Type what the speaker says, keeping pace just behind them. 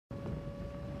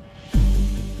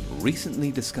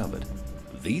Recently discovered,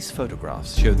 these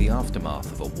photographs show the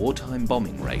aftermath of a wartime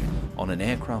bombing raid on an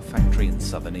aircraft factory in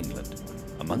southern England.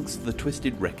 Amongst the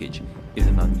twisted wreckage is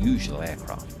an unusual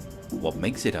aircraft. What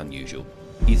makes it unusual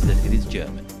is that it is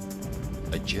German.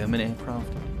 A German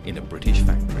aircraft in a British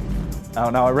factory.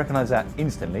 Oh, now I recognise that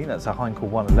instantly. That's a Heinkel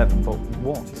 111, but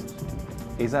what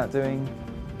is that doing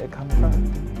at coming from?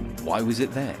 Why was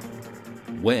it there?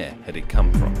 Where had it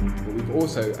come from? But we've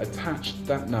also attached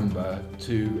that number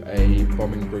to a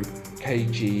bombing group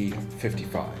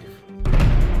KG-55.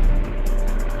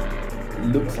 It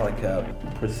looks like a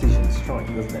precision strike,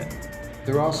 doesn't it?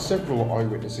 There are several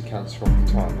eyewitness accounts from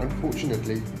the time.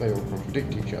 Unfortunately, they all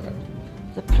contradict each other.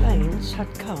 The planes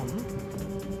had come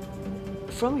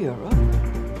from Europe,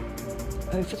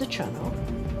 over the Channel,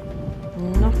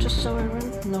 not a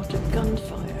siren, not a gun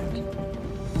fired.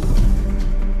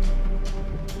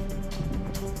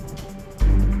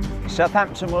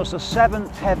 Southampton was the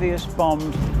 7th heaviest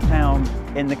bombed town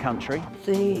in the country.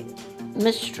 The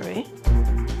mystery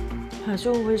has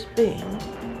always been,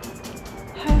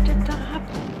 how did that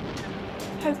happen?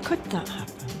 How could that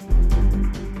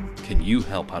happen? Can you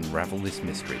help unravel this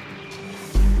mystery?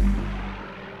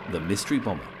 The Mystery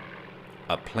Bomber,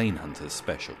 a Plane Hunters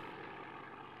special.